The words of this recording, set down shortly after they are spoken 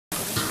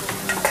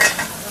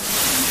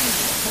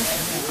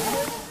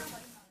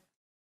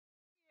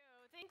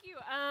thank you.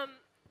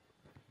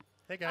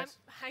 Hey guys,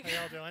 hi, how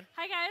y'all doing?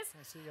 Hi guys.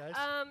 I see you guys.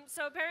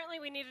 So apparently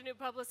we need a new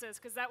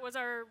publicist because that was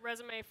our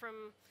resume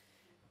from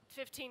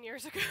 15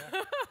 years ago.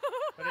 Yeah.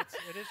 But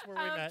it is where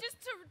we met.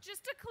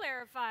 Just to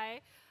clarify,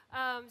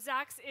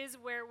 Zach's is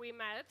where we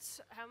met.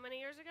 How many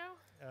years ago?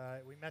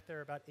 We met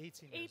there about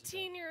 18 years ago.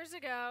 18 years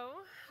ago.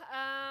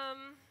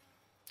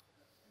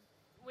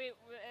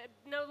 It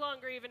no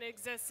longer even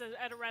exists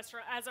at a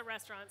restaurant as a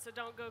restaurant, so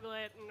don't Google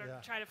it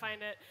and try to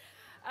find it.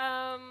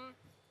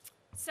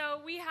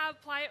 So we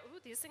have Playa. Ooh,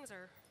 these things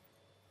are.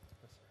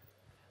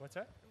 What's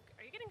that?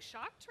 Are you getting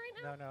shocked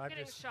right now? No, I'm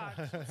getting shocked.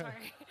 I'm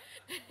sorry.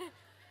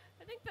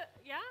 I think that,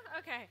 yeah?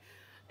 Okay.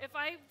 If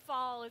I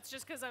fall, it's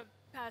just because I've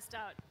passed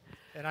out.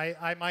 And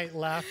I might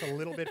laugh a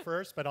little bit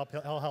first, but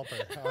I'll help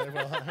her. I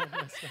will.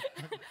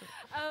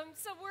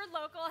 So we're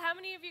local. How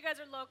many of you guys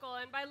are local?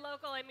 And by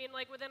local, I mean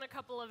like within a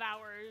couple of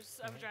hours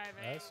of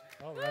driving. Nice.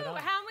 Oh, right on.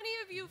 How many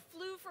of you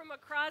flew from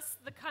across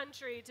the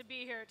country to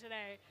be here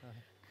today?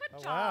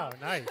 Good job. Wow,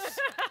 nice.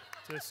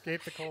 To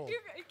escape the cold.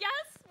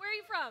 Yes? Where are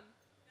you from?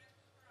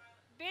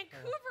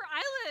 Vancouver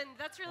Island.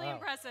 That's really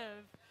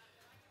impressive.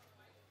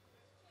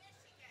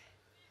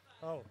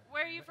 Oh.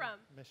 Where are you from?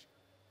 Michigan.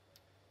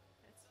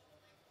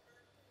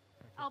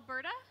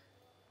 Alberta?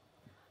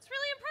 It's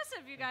really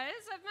impressive, you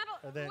guys. I've met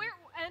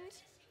and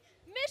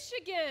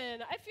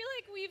Michigan. I feel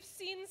like we've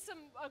seen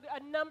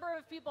a number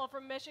of people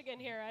from Michigan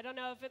here. I don't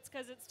know if it's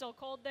because it's still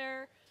cold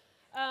there,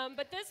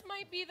 but this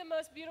might be the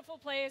most beautiful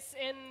place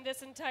in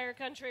this entire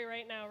country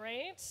right now,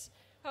 right?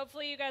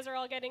 Hopefully, you guys are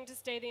all getting to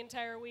stay the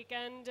entire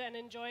weekend and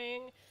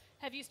enjoying.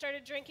 Have you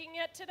started drinking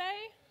yet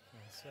today?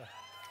 Yes,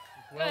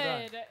 well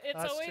Good. Done. It's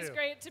Us always too.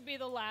 great to be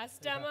the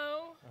last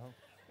demo.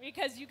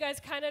 Because you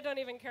guys kind of don't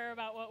even care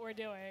about what we're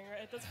doing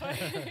right at this point.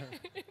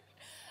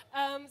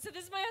 So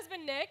this is my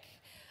husband, Nick.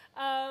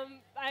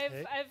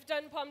 I've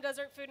done Palm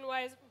Desert Food and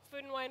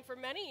Wine for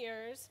many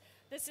years.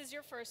 This is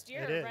your first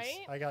year, it is.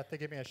 right? They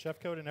gave me a chef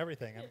coat and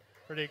everything. I'm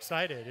pretty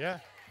excited, yeah.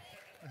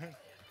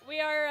 We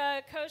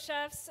are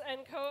co-chefs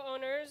and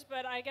co-owners,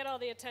 but I get all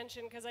the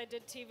attention because I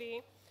did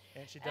TV.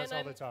 And she does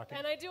all the talking.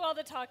 And I do all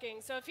the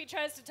talking. So if he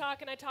tries to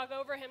talk and I talk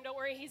over him, don't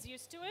worry, he's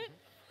used to it.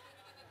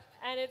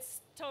 And it's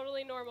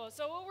totally normal.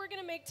 So what we're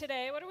going to make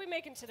today, what are we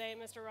making today,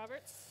 Mr.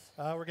 Roberts?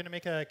 We're going to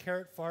make a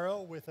carrot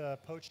farro with a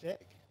poached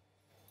egg.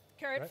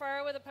 Carrot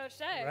farro with a poached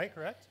egg. Right,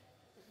 correct?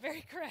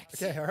 Very correct.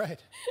 Okay, all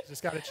right.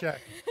 Just got to check.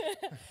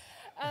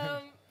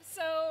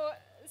 So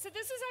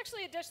this is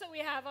actually a dish that we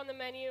have on the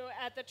menu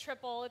at the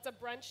Tripel. It's a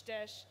brunch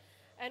dish.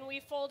 And we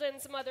fold in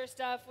some other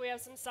stuff. We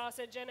have some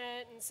sausage in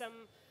it and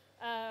some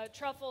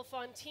truffle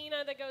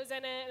fontina that goes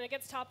in it, and it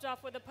gets topped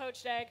off with a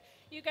poached egg.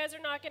 You guys are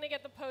not going to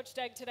get the poached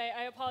egg today.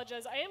 I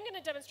apologize. I am going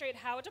to demonstrate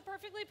how to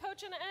perfectly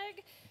poach an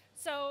egg.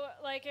 So,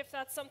 like, if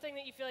that's something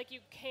that you feel like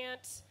you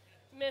can't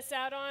miss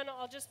out on,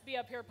 I'll just be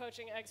up here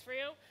poaching eggs for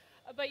you.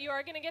 But you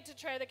are going to get to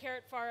try the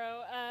carrot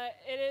farro.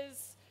 It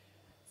is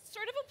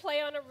sort of a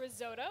play on a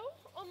risotto,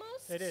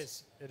 almost. It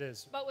is. It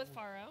is. But with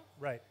farro.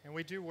 Right, and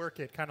we do work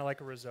it kind of like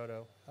a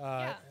risotto.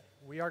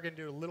 We are going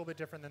to do a little bit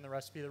different than the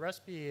recipe. The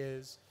recipe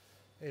is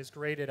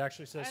great. It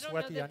actually says sweat the onion.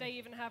 I don't know that they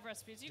even have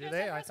recipes. You do guys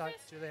they? have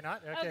recipes? Do they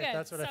not? Okay, okay,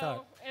 that's what I thought.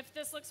 So if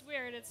this looks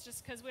weird, it's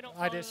just because we don't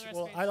follow the recipes.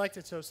 Well, I like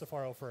to toast the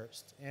farro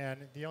first, and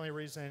the only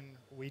reason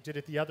we did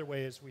it the other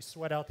way is we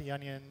sweat out the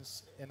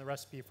onions in the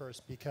recipe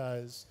first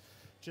because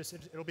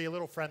it'll be a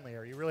little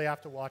friendlier. You really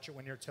have to watch it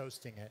when you're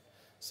toasting it.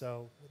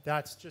 So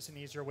that's just an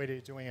easier way to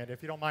doing it.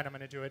 If you don't mind, I'm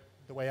going to do it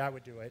the way I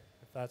would do it,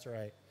 if that's all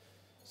right.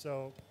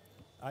 So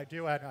I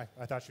do add.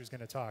 I thought she was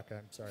going to talk.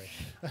 I'm sorry.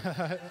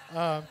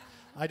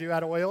 I do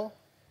add oil.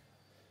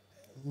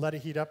 Let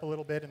it heat up a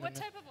little bit. And what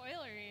type of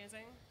oil are you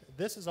using?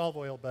 This is olive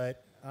oil,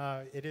 but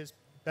it is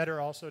better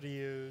also to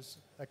use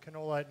a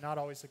canola. Not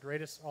always the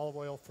greatest olive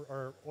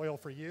oil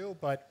for you,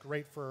 but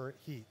great for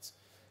heat.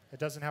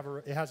 It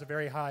has a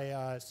very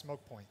high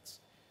smoke points.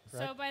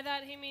 Correct? So by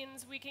that he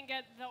means we can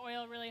get the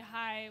oil really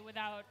high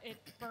without it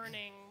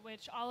burning,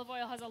 which olive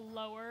oil has a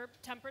lower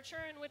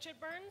temperature in which it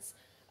burns.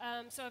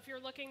 So if you're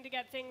looking to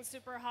get things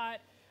super hot,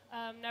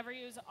 never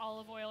use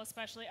olive oil,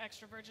 especially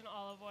extra virgin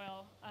olive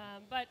oil.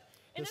 But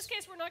in this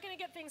case, we're not going to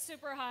get things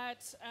super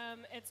hot.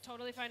 It's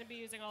totally fine to be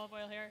using olive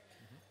oil here.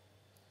 Mm-hmm.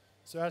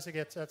 So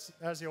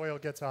as the oil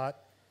gets hot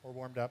or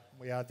warmed up,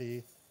 we add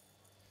the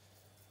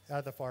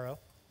farro.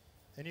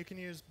 And you can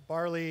use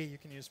barley, you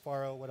can use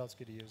farro. What else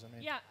could you use?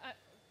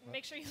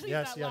 Make sure you leave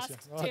that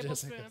last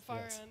tablespoon of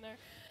farro in there.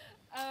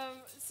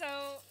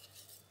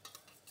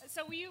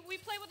 So we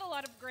play with a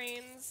lot of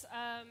grains.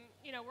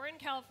 We're in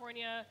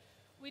California.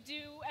 We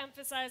do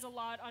emphasize a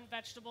lot on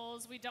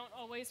vegetables. We don't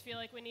always feel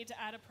like we need to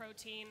add a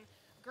protein.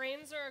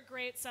 Grains are a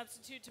great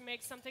substitute to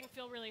make something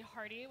feel really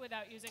hearty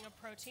without using a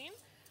protein.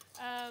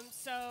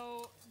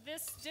 So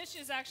this dish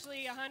is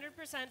actually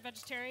 100%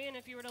 vegetarian.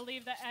 If you were to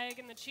leave the egg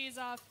and the cheese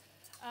off,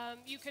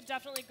 you could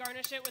definitely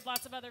garnish it with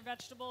lots of other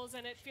vegetables,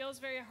 and it feels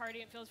very hearty.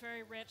 It feels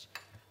very rich.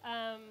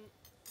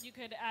 You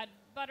could add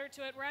butter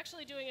to it. We're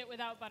actually doing it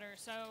without butter,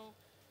 so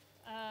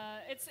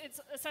it's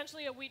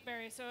essentially a wheat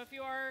berry. So if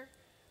you are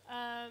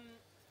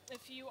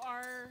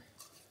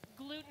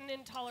gluten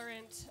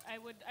intolerant, I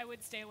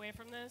would stay away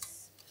from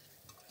this.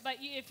 But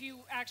if you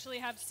actually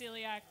have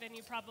celiac, then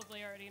you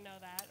probably already know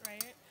that,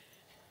 right?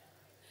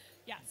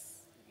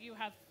 Yes, you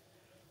have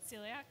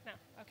celiac? No,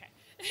 okay.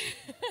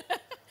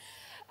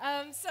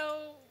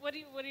 So what are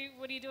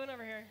you doing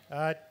over here?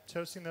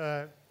 Toasting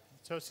the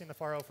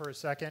farro for a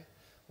second.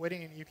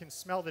 Waiting, you can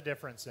smell the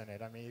difference in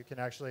it. I mean, you can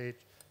actually,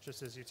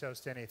 just as you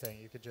toast anything,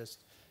 you could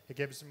just, it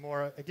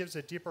gives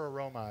a deeper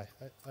aroma,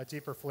 a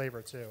deeper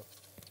flavor too.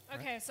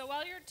 Okay, right? So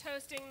while you're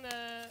toasting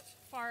the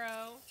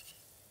farro,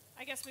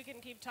 I guess we can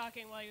keep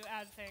talking while you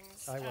add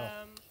things. I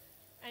will.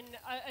 And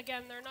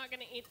again, they're not going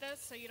to eat this,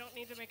 so you don't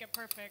need to make it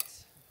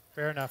perfect.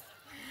 Fair enough.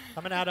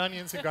 I'm going to add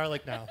onions and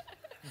garlic now.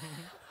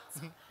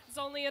 It's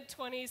only a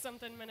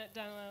 20-something minute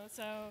demo,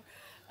 so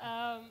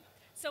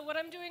what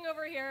I'm doing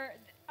over here,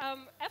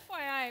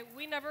 FYI,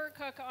 we never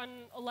cook on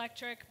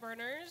electric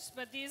burners,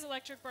 but these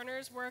electric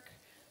burners work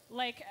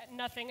like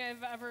nothing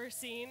I've ever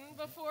seen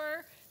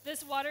before.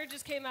 This water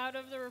just came out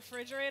of the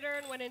refrigerator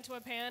and went into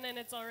a pan, and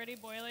it's already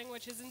boiling,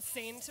 which is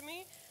insane to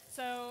me.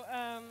 So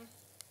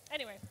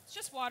anyway, it's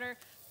just water.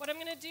 What I'm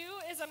going to do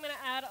is I'm going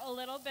to add a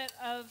little bit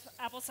of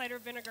apple cider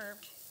vinegar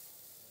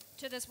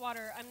to this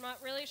water. I'm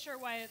not really sure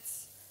why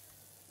it's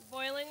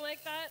boiling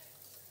like that.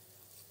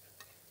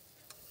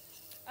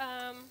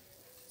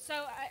 So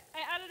I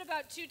added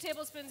about 2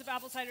 tablespoons of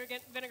apple cider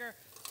vinegar.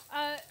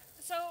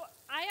 So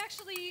I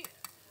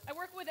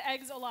work with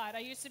eggs a lot. I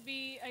used to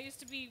be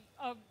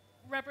a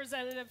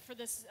representative for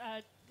this.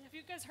 Have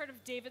you guys heard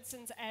of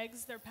Davidson's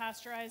eggs? They're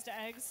pasteurized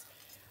eggs.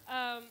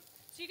 So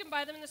you can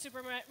buy them in the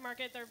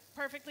supermarket. They're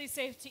perfectly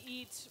safe to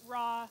eat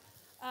raw.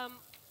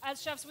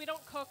 As chefs, we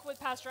don't cook with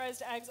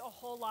pasteurized eggs a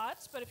whole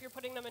lot, but if you're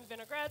putting them in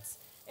vinaigrettes,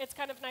 it's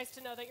kind of nice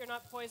to know that you're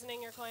not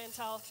poisoning your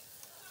clientele.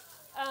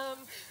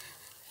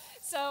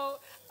 So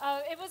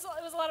it was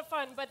a lot of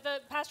fun, but the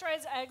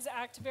pasteurized eggs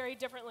act very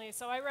differently.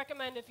 So I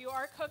recommend if you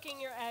are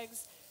cooking your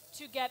eggs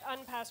to get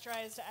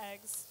unpasteurized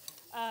eggs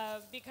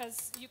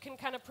because you can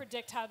kind of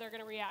predict how they're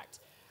going to react.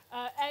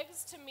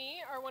 Eggs, to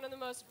me, are one of the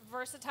most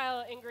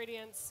versatile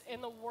ingredients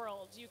in the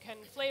world. You can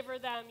flavor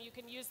them. You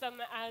can use them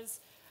as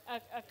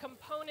a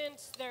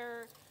component.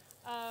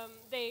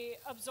 They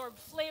absorb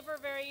flavor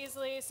very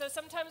easily. So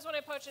sometimes when I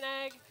poach an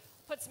egg,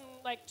 put some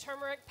like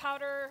turmeric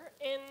powder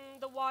in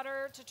the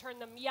water to turn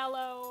them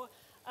yellow.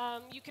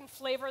 You can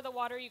flavor the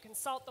water. You can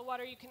salt the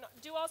water. You can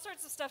do all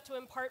sorts of stuff to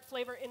impart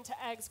flavor into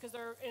eggs because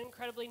they're an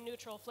incredibly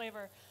neutral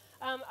flavor.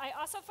 I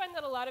also find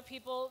that a lot of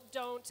people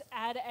don't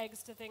add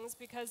eggs to things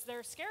because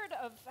they're scared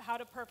of how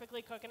to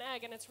perfectly cook an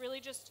egg, and it's really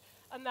just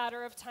a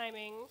matter of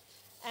timing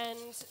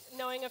and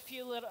knowing a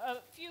few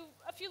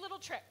little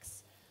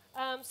tricks.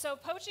 So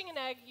poaching an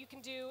egg you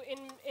can do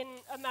in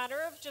a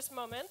matter of just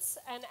moments,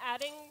 and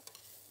adding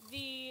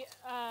the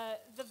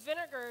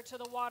vinegar to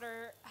the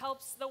water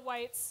helps the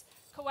whites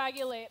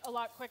coagulate a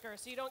lot quicker,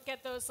 so you don't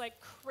get those like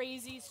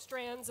crazy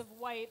strands of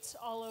white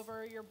all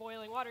over your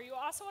boiling water. You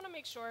also want to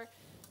make sure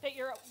that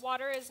your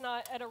water is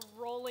not at a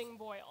rolling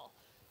boil.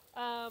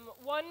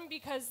 One,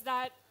 because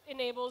that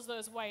enables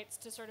those whites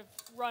to sort of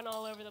run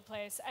all over the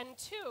place, and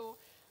two,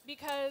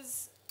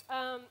 because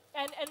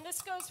and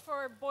this goes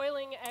for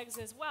boiling eggs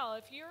as well.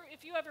 If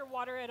you have your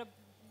water at a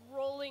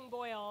rolling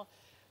boil,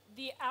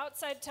 the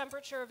outside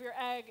temperature of your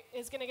egg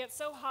is going to get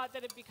so hot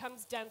that it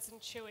becomes dense and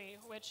chewy,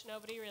 which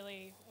nobody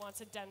really wants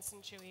a dense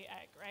and chewy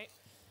egg, right?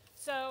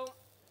 So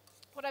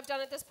what I've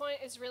done at this point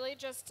is really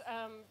just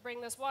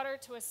bring this water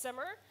to a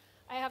simmer.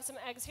 I have some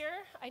eggs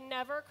here. I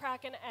never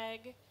crack an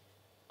egg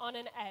on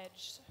an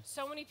edge.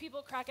 So many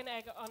people crack an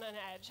egg on an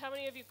edge. How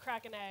many of you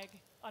crack an egg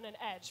on an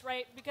edge,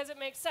 right? Because it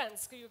makes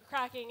sense. You're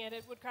cracking it,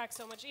 it would crack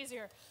so much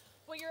easier.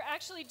 What you're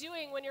actually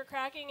doing when you're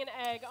cracking an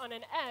egg on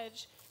an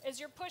edge is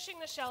you're pushing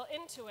the shell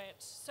into it.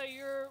 So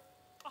you're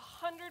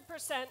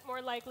 100%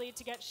 more likely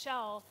to get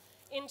shell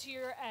into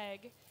your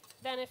egg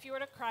than if you were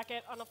to crack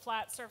it on a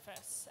flat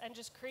surface and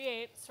just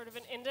create sort of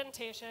an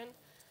indentation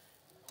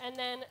and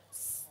then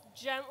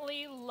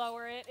gently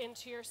lower it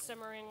into your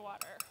simmering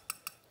water.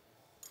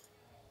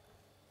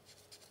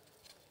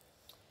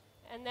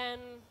 And then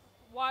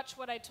watch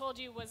what I told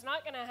you was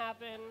not going to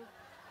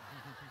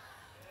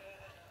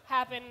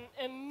happen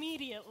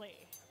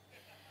immediately.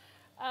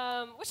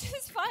 Which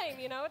is fine,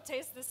 you know, it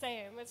tastes the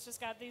same. It's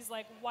just got these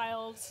like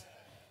wild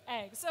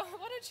eggs. So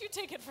why don't you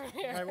take it from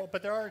here? Right, well,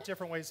 but there are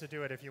different ways to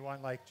do it if you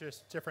want like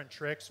just different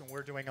tricks, and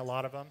we're doing a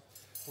lot of them.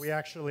 We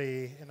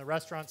actually, in the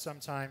restaurant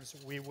sometimes,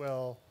 we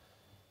will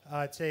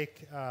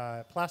take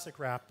plastic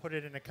wrap, put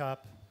it in a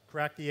cup,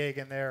 crack the egg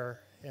in there,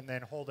 and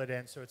then hold it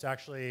in so it's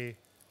actually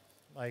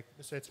like,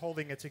 so it's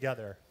holding it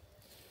together.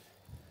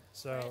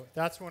 So right.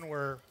 That's when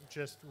we're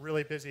just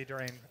really busy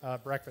during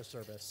breakfast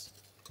service.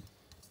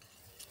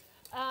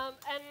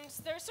 And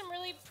there's some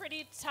really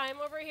pretty thyme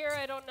over here.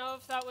 I don't know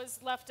if that was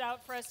left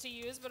out for us to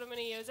use, but I'm going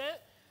to use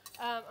it.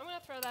 I'm going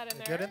to throw that in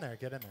there. Get in there,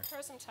 get in there.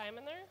 Throw some thyme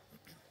in there.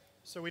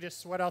 So we just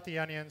sweat out the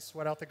onions,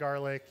 sweat out the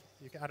garlic.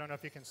 I don't know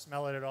if you can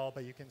smell it at all,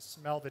 but you can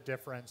smell the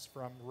difference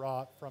from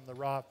the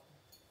raw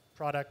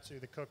product to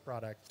the cooked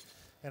product.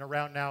 And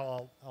around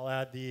now, I'll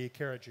add the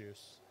carrot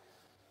juice.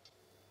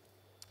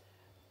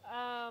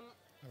 All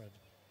right.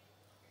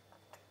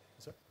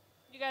 So,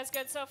 You guys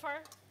good so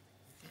far?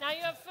 Now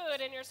you have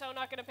food and you're so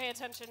not going to pay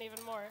attention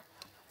even more.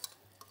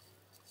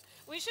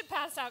 We should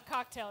pass out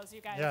cocktails,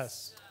 you guys.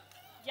 yes.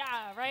 Yeah,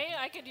 right?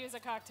 I could use a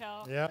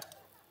cocktail. Yeah.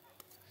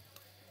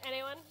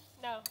 Anyone?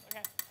 No?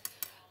 Okay.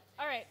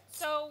 All right.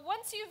 So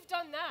once you've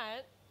done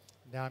that,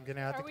 Now I'm going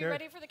to add the are we carrot.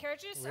 ready for the carrot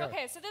juice? We are.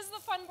 Okay, so this is the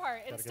fun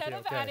part. Gotta Instead get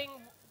of the okay. adding...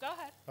 Go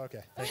ahead.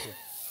 Okay, thank you.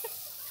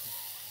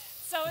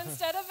 So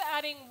instead of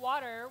adding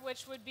water,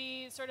 which would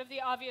be sort of the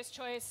obvious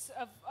choice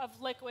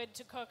of liquid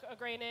to cook a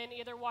grain in,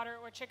 either water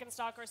or chicken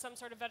stock or some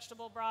sort of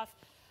vegetable broth,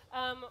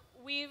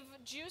 we've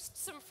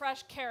juiced some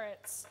fresh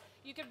carrots.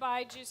 You could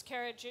buy juiced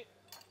carrot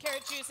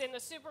juice in the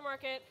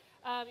supermarket.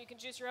 You can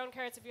juice your own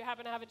carrots if you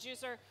happen to have a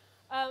juicer.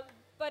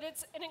 But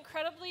it's an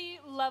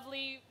incredibly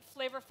lovely,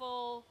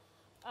 flavorful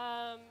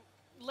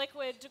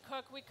liquid to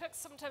cook. We cook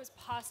sometimes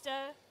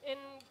pasta in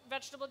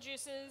vegetable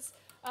juices.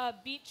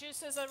 Beet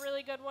juice is a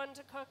really good one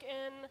to cook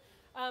in.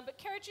 But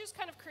carrot juice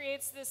kind of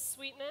creates this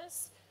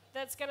sweetness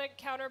that's going to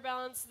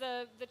counterbalance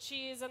the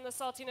cheese and the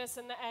saltiness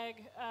in the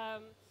egg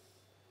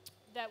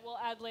that we'll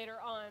add later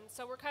on.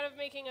 So we're kind of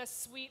making a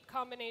sweet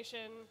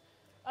combination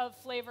of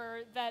flavor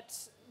that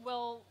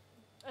will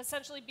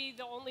essentially be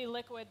the only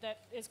liquid that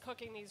is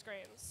cooking these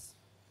grains.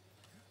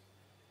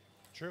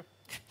 True.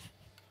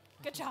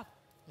 Good job.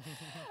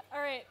 All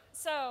right,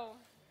 so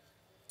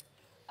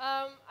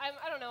I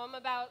don't know, I'm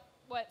about,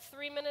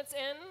 3 minutes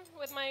in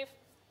with my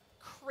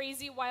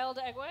crazy wild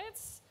egg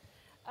whites.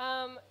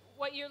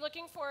 What you're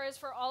looking for is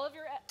for all of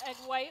your egg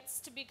whites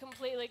to be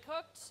completely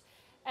cooked,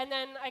 and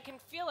then I can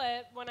feel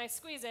it when I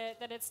squeeze it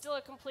that it's still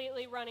a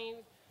completely runny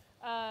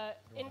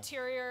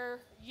interior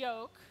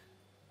yolk.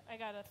 I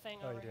got a thing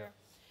over here.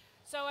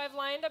 So I've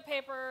lined a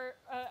paper,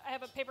 I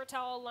have a paper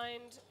towel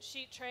lined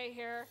sheet tray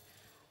here,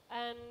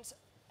 and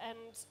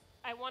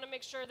I want to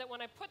make sure that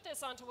when I put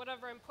this onto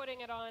whatever I'm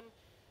putting it on,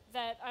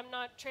 that I'm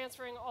not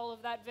transferring all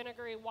of that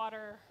vinegary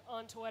water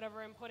onto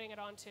whatever I'm putting it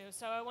onto.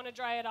 So I want to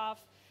dry it off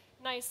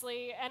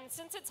nicely, and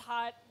since it's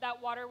hot,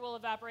 that water will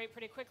evaporate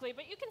pretty quickly.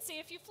 But you can see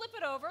if you flip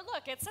it over,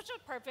 look, it's such a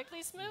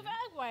perfectly smooth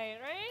egg white,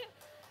 right?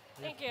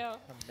 Yeah. Thank you.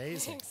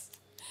 Amazing. Thanks.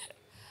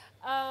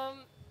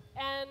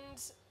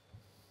 And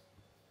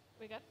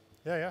we good?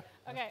 Yeah.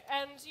 Okay,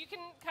 and you can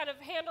kind of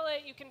handle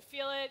it, you can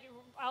feel it.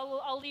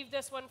 I'll leave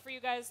this one for you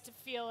guys to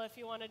feel if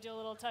you want to do a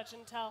little touch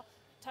and tell.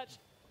 Touch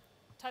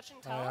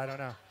and tell? I don't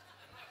know.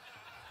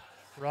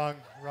 Wrong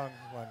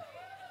one.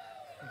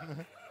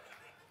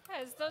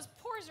 Guys, those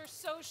pores are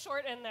so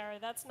short in there.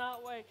 That's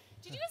not why.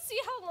 Did you guys see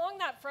how long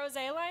that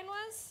frosé line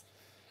was?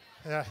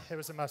 Yeah, it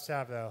was a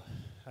must-have, though,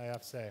 I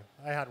have to say.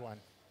 I had one.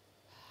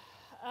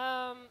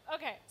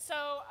 Okay,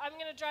 so I'm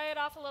going to dry it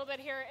off a little bit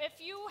here. If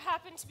you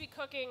happen to be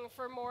cooking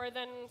for more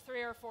than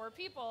 3 or 4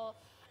 people,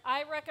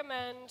 I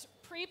recommend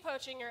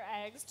pre-poaching your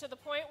eggs to the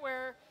point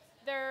where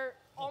they're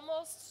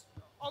almost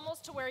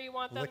to where you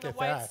want them. Look the at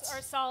whites that.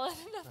 are solid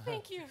enough.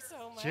 Thank you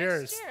so much.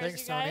 Cheers. Cheers,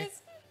 Thanks, you guys. Tony.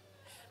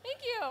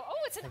 Thank you. Oh,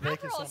 it's an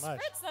Thank you Aperol so much.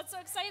 Spritz. That's so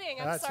exciting.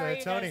 I'm That's sorry,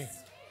 you Tony.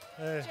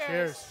 guys.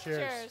 Cheers.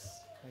 Cheers.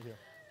 Thank you.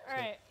 All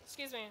right,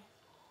 excuse me.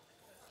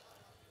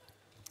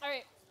 All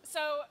right,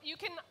 so you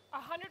can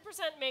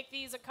 100% make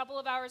these a couple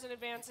of hours in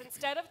advance.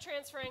 Instead of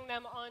transferring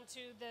them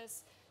onto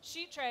this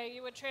sheet tray,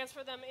 you would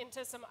transfer them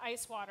into some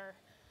ice water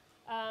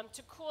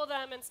to cool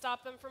them and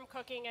stop them from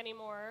cooking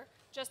anymore,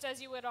 just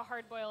as you would a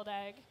hard-boiled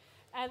egg.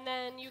 And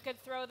then you could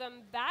throw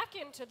them back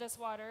into this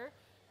water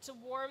to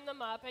warm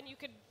them up, and you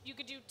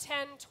could do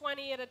 10,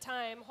 20 at a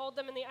time, hold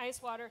them in the ice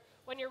water.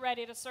 When you're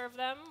ready to serve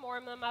them,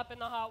 warm them up in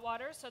the hot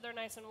water so they're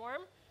nice and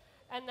warm,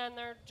 and then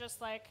they're just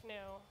like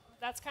new.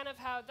 That's kind of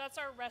that's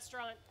our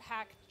restaurant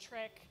hack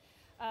trick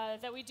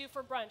that we do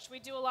for brunch. We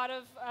do a lot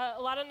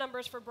of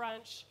numbers for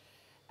brunch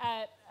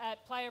at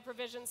Playa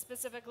Provisions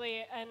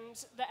specifically,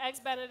 and the Eggs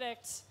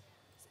Benedict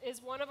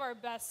is one of our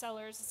best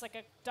sellers. It's like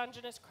a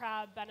Dungeness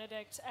crab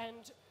Benedict,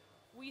 and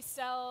we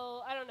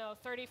sell,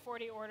 30,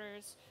 40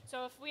 orders.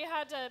 So if we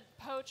had to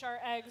poach our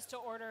eggs to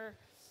order,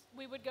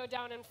 we would go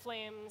down in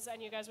flames and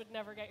you guys would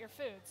never get your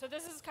food. So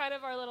this is kind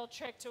of our little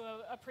trick to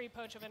a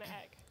pre-poach of an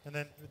egg. And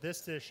then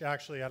this dish,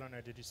 actually, I don't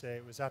know, did you say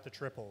it was at the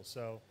Tripel?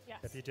 So Yes.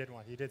 if you did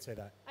want, you did say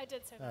that. I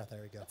did say that.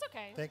 There we go. That's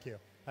okay. Thank you.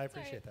 I It's all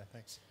appreciate right. that.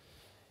 Thanks.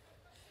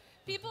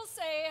 People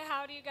say,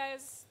 how do you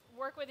guys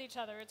work with each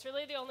other? It's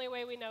really the only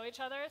way we know each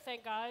other,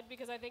 thank God,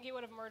 because I think he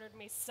would have murdered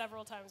me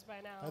several times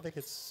by now. I think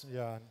it's,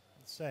 the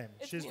same.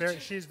 It's She's mutual.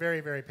 she's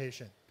very, very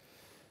patient.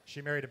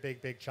 She married a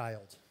big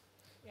child.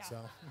 Yeah, So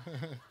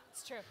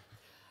it's true.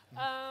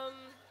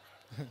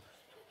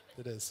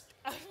 it is.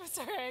 I'm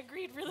sorry, I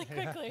agreed really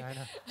quickly. Yeah, I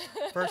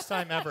know. First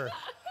time ever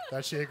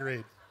that she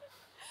agreed.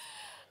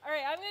 All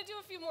right, I'm going to do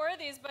a few more of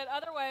these, but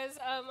otherwise,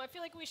 I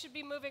feel like we should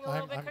be moving a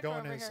little bit I'm quicker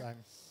going over as here.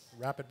 I'm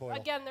rapid boil.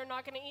 Again, they're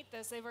not going to eat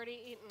this. They've already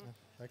eaten.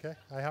 Okay,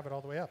 I have it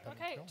all the way up. I'm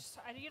Okay, going.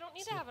 you don't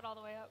need to have it all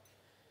the way up.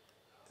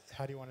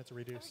 How do you want it to Or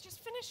reduce? just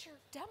finish your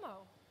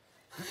demo.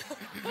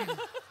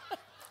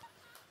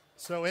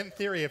 So in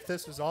theory, if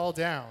this was all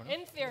down,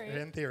 In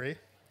theory.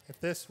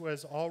 if this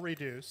was all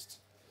reduced,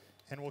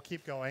 and we'll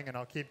keep going, and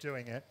I'll keep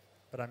doing it,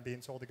 but I'm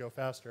being told to go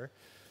faster.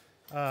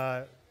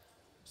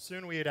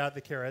 Soon we'd add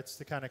the carrots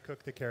to kind of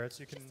cook the carrots.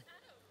 You can.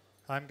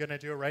 I'm going to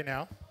do it right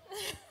now.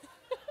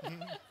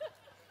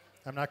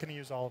 I'm not going to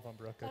use all of them,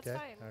 Brooke. That's okay.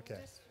 Fine.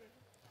 Okay.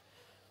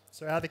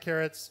 So add the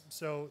carrots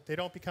so they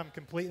don't become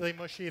completely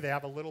mushy. They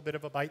have a little bit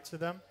of a bite to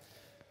them,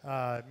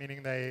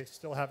 meaning they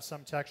still have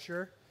some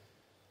texture.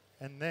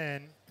 And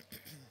then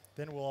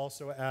we'll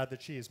also add the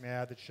cheese.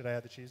 Should I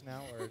add the cheese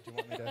now, or do you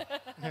want me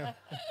to?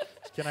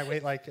 Can I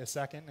wait like a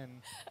second?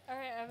 And all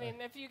right. I mean,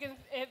 if you're going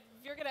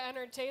to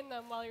entertain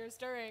them while you're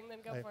stirring, then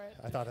go for it.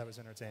 I thought that was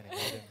entertaining. I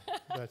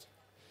didn't, but,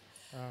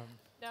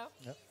 no.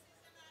 Yep.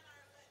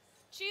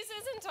 Cheese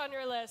isn't on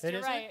your list. It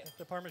You're isn't? right.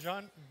 The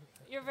Parmesan?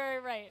 You're very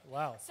right.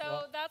 Wow. So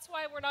well, that's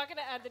why we're not going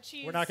to add the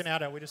cheese. we're not going to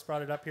add it. We just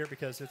brought it up here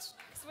because it's.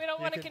 Because we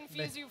don't want to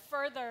confuse you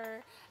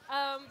further.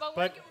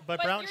 But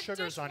brown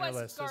sugar's on your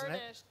list, garnished. isn't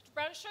it?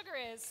 Brown sugar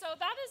is. So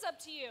that is up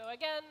to you.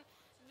 Again,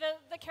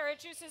 the carrot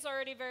juice is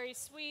already very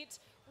sweet.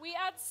 We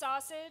add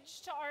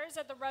sausage to ours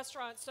at the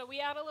restaurant, so we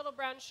add a little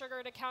brown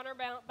sugar to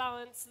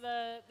counterbalance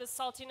the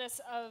saltiness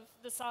of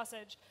the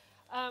sausage.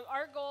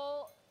 Our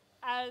goal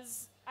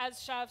as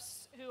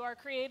chefs who are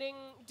creating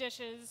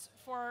dishes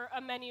for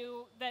a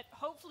menu that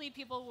hopefully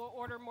people will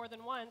order more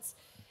than once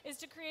is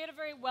to create a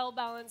very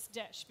well-balanced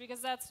dish,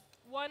 because that's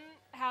one,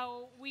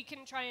 how we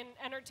can try and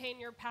entertain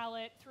your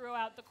palate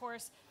throughout the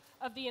course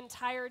of the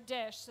entire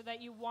dish so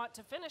that you want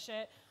to finish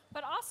it,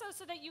 but also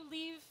so that you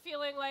leave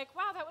feeling like,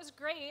 wow, that was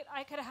great,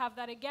 I could have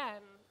that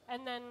again.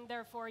 And then,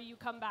 therefore, you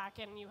come back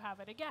and you have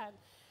it again.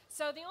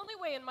 So the only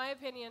way, in my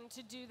opinion,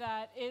 to do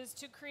that is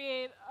to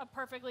create a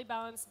perfectly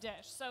balanced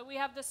dish. So we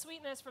have the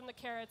sweetness from the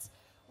carrots.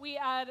 We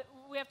have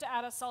to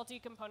add a salty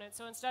component.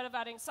 So instead of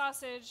adding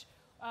sausage,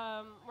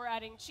 we're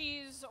adding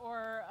cheese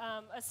or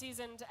a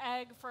seasoned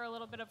egg for a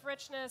little bit of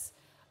richness.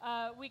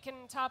 We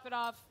can top it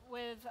off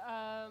with,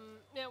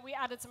 we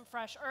added some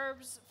fresh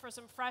herbs for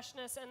some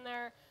freshness in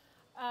there.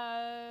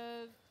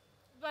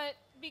 But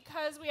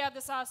because we had the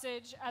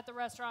sausage at the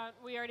restaurant,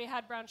 we already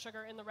had brown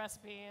sugar in the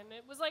recipe, and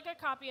it was like a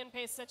copy and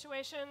paste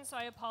situation, so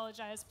I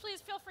apologize.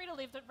 Please feel free to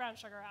leave the brown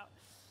sugar out.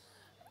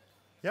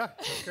 Yeah,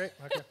 that's great.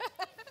 Okay.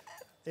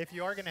 If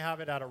you are going to have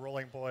it at a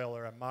rolling boil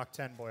or a Mach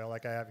 10 boil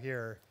like I have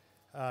here,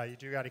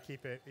 you have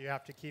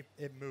to keep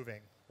it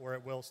moving, or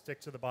it will stick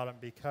to the bottom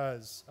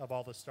because of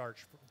all the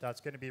starch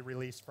that's going to be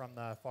released from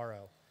the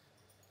farro.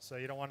 So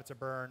you don't want it to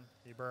burn.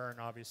 You burn,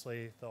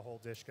 obviously, the whole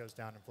dish goes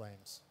down in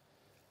flames.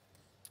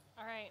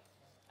 All right.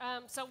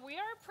 So we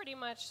are pretty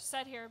much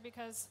set here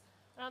because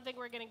I don't think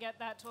we're going to get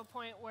that to a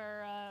point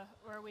where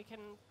we can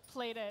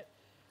plate it.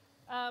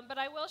 But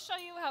I will show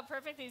you how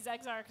perfect these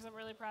eggs are because I'm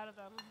really proud of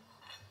them.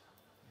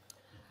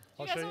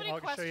 I'll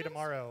show you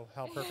tomorrow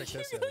how perfect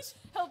this is.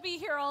 He'll be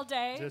here all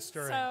day. Just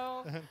stirring.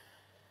 So,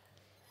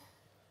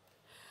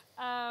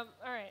 all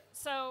right.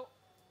 So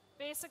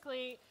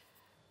basically,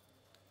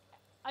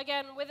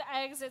 again, with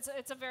eggs,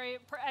 eggs are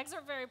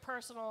very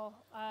personal.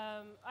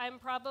 I'm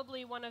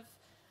probably one of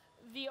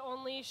the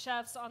only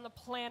chefs on the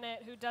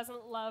planet who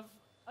doesn't love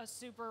a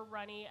super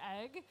runny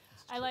egg.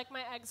 I like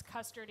my eggs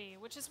custardy,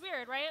 which is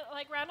weird, right?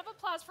 Like, round of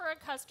applause for a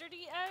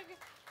custardy egg.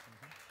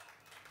 Mm-hmm.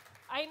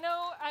 I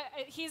know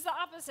he's the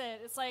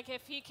opposite. It's like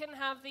if he can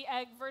have the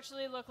egg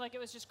virtually look like it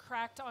was just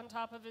cracked on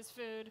top of his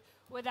food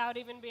without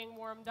even being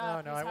warmed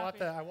up. No, I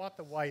want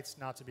the whites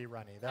not to be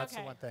runny. That's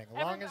the one thing.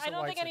 I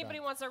don't think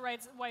anybody wants their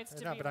whites to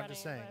be runny. No, but I'm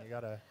just saying, you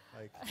gotta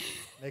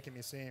making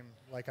me seem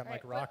like I'm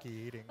like Rocky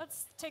eating.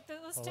 Let's take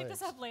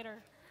this up later.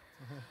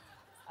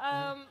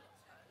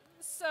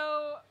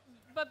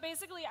 But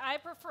basically, I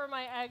prefer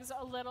my eggs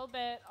a little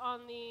bit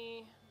on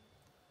the.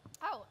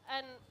 Oh,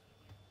 and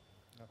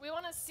we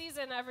want to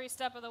season every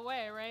step of the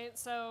way, right?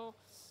 So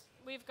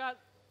we've got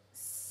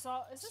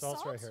salt. Is this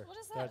Salt's salt? right here. What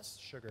is that? That's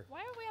sugar. Why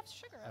do we have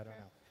sugar? I don't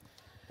know.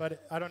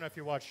 But I don't know if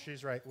you watched.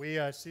 She's right. We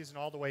season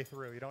all the way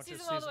through. You don't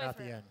just season at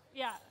the end.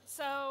 Yeah.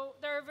 So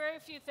there are very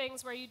few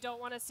things where you don't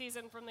want to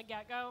season from the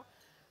get-go,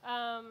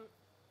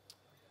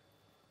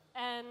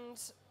 and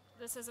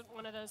this isn't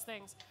one of those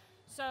things.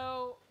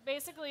 So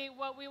basically,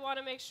 what we want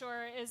to make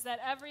sure is that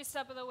every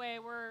step of the way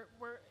we're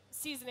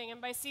seasoning, and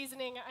by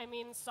seasoning I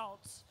mean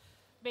salt,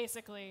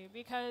 basically,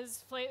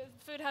 because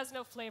food has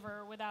no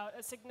flavor without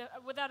a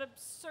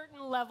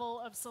certain level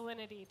of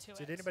salinity to it.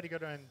 Did anybody go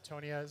to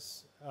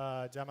Antonia's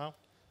demo?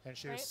 And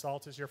she was, Right.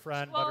 salt is your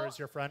friend, butter is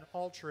your friend.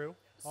 All true.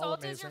 All Salt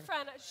amazing. is your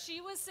friend. She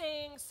was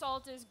saying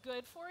salt is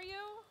good for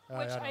you, Oh,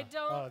 which yeah, I no.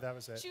 don't. Oh, that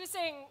was it. She was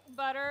saying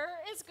butter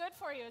is good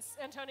for you. Is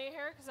Antonia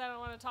here? Because I don't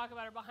want to talk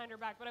about her behind her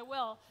back, but I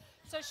will.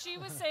 So she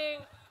was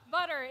saying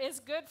butter is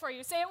good for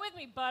you. Say it with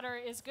me. Butter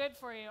is good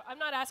for you. I'm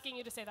not asking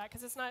you to say that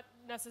because it's not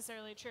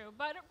necessarily true.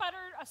 Butter,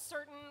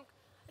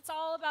 it's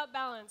all about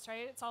balance,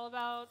 right? It's all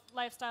about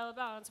lifestyle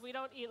balance. We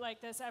don't eat like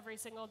this every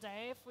single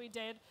day. If we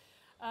did,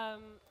 I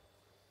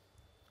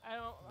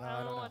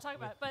don't want to talk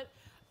about it, but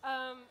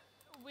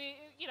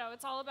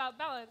it's all about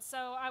balance.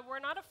 So we're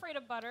not afraid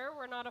of butter,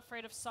 we're not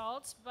afraid of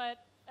salt,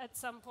 but at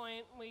some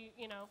point we,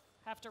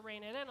 have to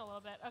rein it in a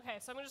little bit. Okay,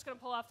 so I'm just going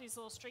to pull off these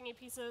little stringy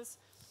pieces,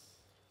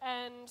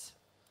 and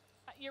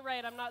you're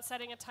right, I'm not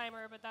setting a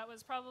timer, but that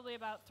was probably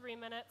about 3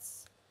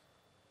 minutes.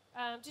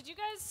 Did you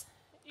guys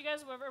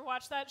ever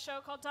watch that show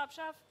called Top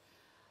Chef?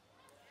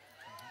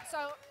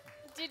 So,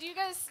 did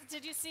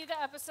you see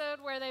the episode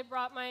where they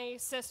brought my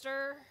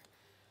sister?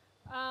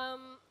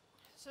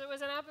 So there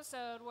was an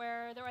episode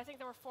where I think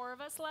there were 4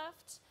 of us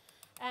left,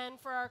 and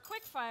for our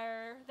quick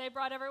fire, they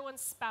brought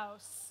everyone's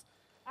spouse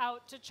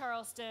out to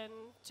Charleston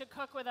to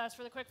cook with us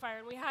for the quick fire,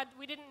 and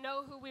we didn't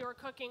know who we were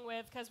cooking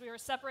with because we were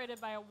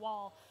separated by a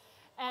wall,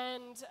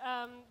 and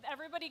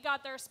everybody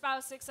got their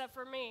spouse except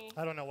for me.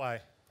 I don't know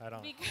why. I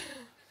don't.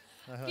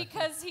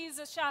 Because he's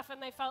a chef,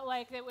 and they felt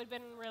like it would have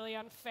been really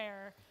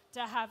unfair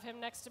to have him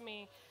next to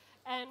me.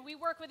 And we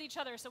work with each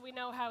other, so we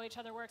know how each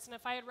other works. And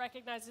if I had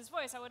recognized his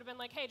voice, I would have been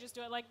like, hey, just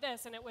do it like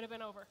this, and it would have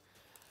been over.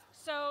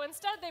 So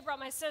instead, they brought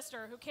my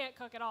sister, who can't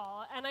cook at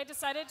all, and I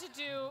decided to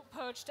do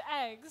poached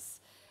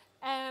eggs.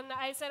 And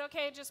I said,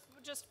 okay, just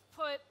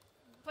put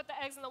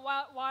the eggs in the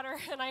water,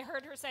 and I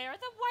heard her say, are the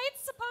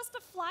whites supposed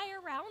to fly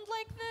around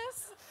like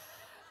this?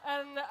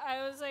 And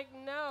I was like,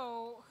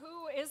 no,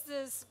 who is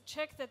this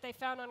chick that they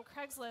found on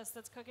Craigslist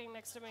that's cooking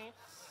next to me?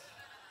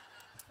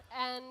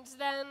 And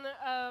then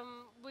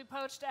we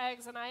poached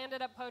eggs, and I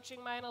ended up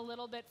poaching mine a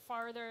little bit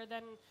farther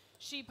than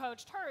she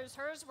poached hers.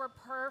 Hers were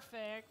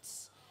perfect,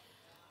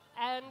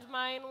 and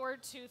mine were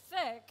too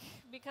thick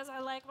because I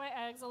like my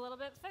eggs a little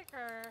bit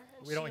thicker.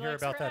 And we don't hear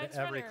about that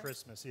every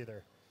Christmas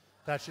either.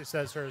 That she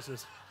says hers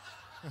is.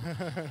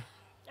 All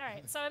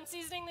right, so I'm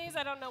seasoning these.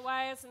 I don't know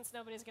why, since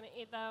nobody's going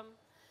to eat them.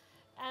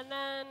 And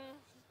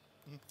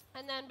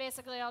then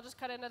basically I'll just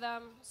cut into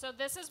them. So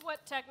this is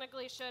what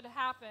technically should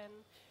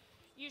happen.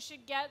 You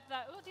should get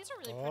that. Oh, these are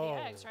really pretty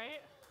eggs,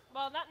 right?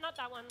 Well, not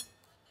that one.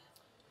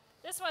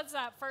 This one's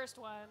that first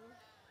one.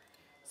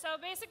 So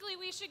basically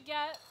we should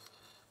get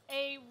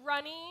a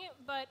runny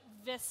but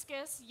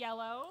viscous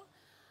yellow,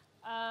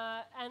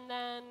 and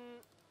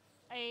then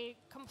a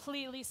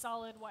completely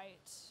solid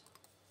white.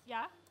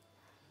 Yeah?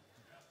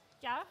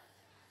 Yeah?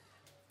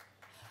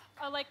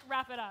 Like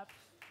wrap it up.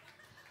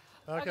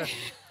 Okay.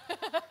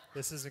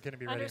 This isn't going to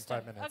be ready in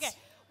 5 minutes. Okay.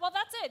 Well,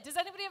 that's it. Does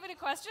anybody have any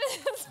questions?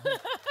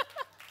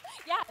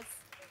 Yes.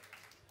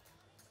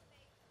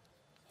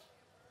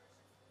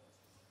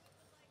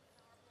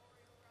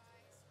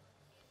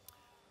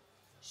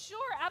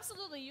 Sure,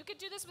 absolutely. You could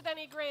do this with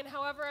any grain.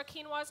 However, a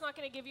quinoa is not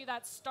going to give you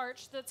that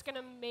starch that's going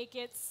to make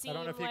it seem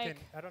I don't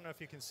know if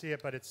you can see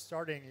it, but it's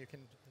starting. You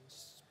can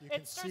see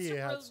it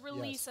starts to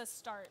release a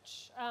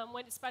starch,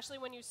 especially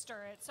when you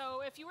stir it.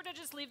 So if you were to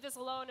just leave this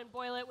alone and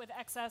boil it with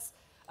excess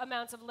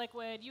amounts of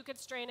liquid, you could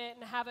strain it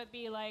and have it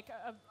be like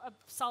a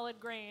solid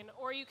grain,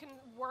 or you can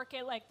work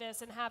it like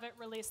this and have it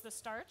release the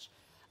starch.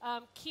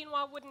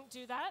 Quinoa wouldn't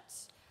do that,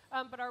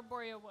 but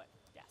arborio would,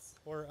 yes.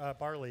 Or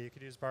barley, you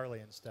could use barley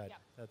instead. Yeah.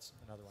 That's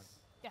another one.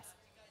 Yes.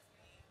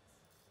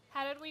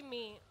 How did we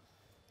meet?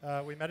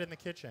 We met in the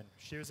kitchen.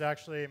 She was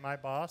actually my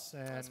boss,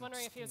 and I was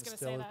wondering if he was going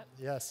to say that.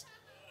 Yes.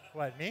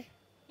 What, me?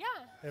 Yeah.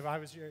 If I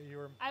was you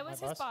were I was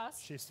my his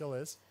boss. She still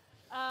is.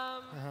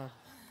 To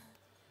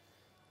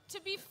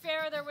be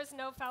fair, there was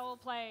no foul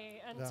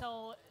play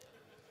until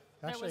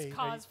there was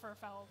cause for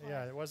foul play.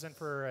 Yeah, it wasn't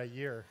for a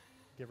year,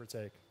 give or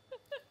take.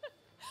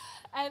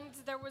 And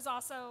there was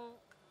also...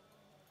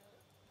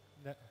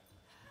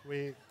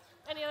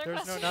 Any other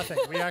There's questions? no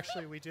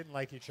nothing. We didn't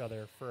like each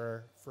other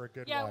for a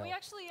good while. Yeah,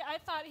 I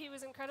thought he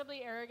was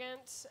incredibly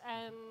arrogant,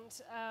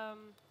 and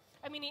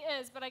I mean, he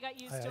is, but I got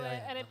used to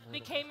it, and it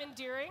became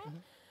endearing.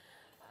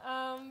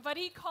 But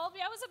he called me.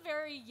 I was a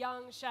very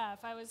young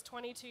chef. I was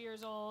 22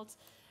 years old,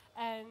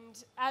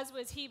 and as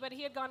was he, but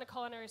he had gone to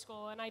culinary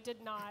school, and I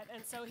did not.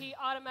 And so he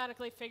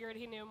automatically figured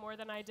he knew more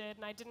than I did,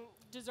 and I didn't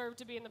deserve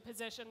to be in the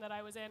position that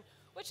I was in,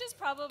 which is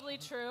probably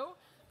true,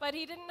 but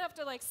he didn't have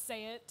to, like,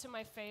 say it to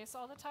my face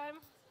all the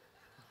time.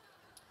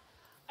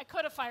 I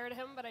could have fired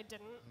him, but I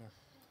didn't. No.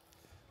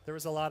 There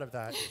was a lot of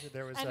that.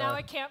 There was, and now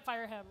I can't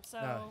fire him,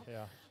 so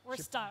we're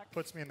stuck.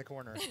 Puts me in the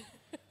corner.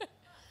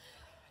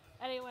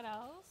 Anyone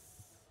else?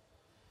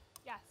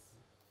 Yes.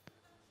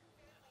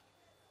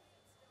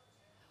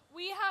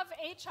 We have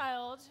a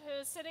child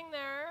who's sitting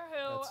there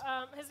who,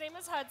 his name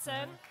is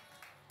Hudson.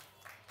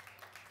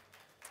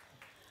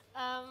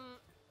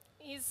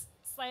 He's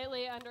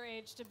slightly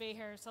underage to be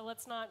here, so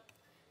let's not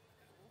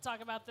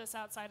talk about this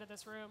outside of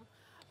this room.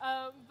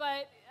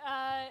 But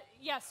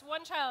yes,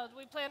 one child.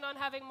 We planned on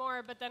having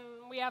more, but then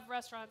we have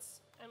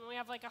restaurants, and we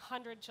have like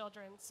 100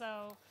 children,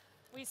 so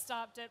we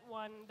stopped at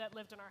one that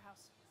lived in our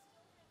house.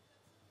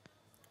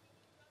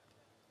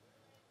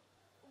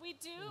 We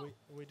do.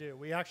 We do.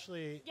 We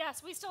actually...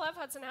 Yes, we still have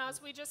Hudson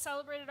House. We just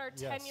celebrated our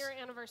 10-year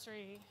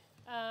anniversary,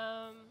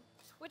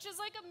 which is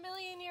like 1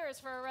 million years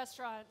for a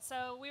restaurant.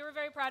 So we were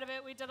very proud of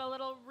it. We did a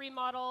little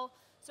remodel.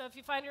 So if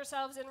you find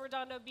yourselves in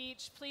Redondo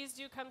Beach, please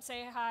do come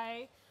say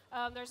hi.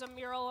 There's a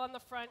mural on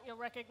the front. You'll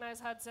recognize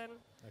Hudson.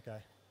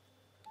 Okay.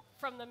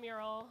 From the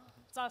mural.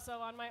 It's also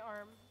on my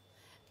arm.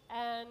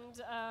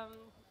 And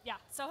yeah,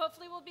 so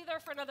hopefully we'll be there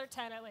for another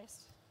 10 at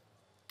least.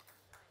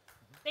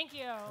 Thank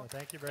you. Well,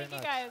 thank you very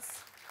much. Thank you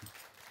guys.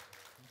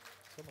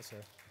 It's almost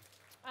there.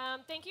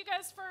 Thank you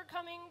guys for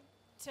coming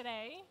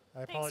today.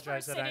 I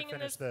apologize that I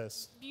finished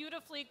this.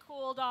 Beautifully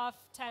cooled off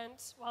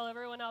tent while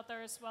everyone out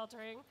there is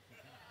sweltering.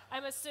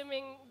 I'm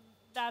assuming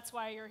that's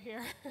why you're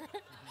here.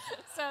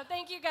 So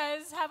thank you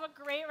guys. Have a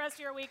great rest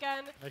of your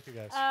weekend. Thank you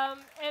guys.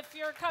 If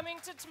you're coming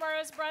to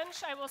tomorrow's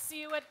brunch, I will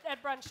see you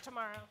at brunch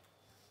tomorrow.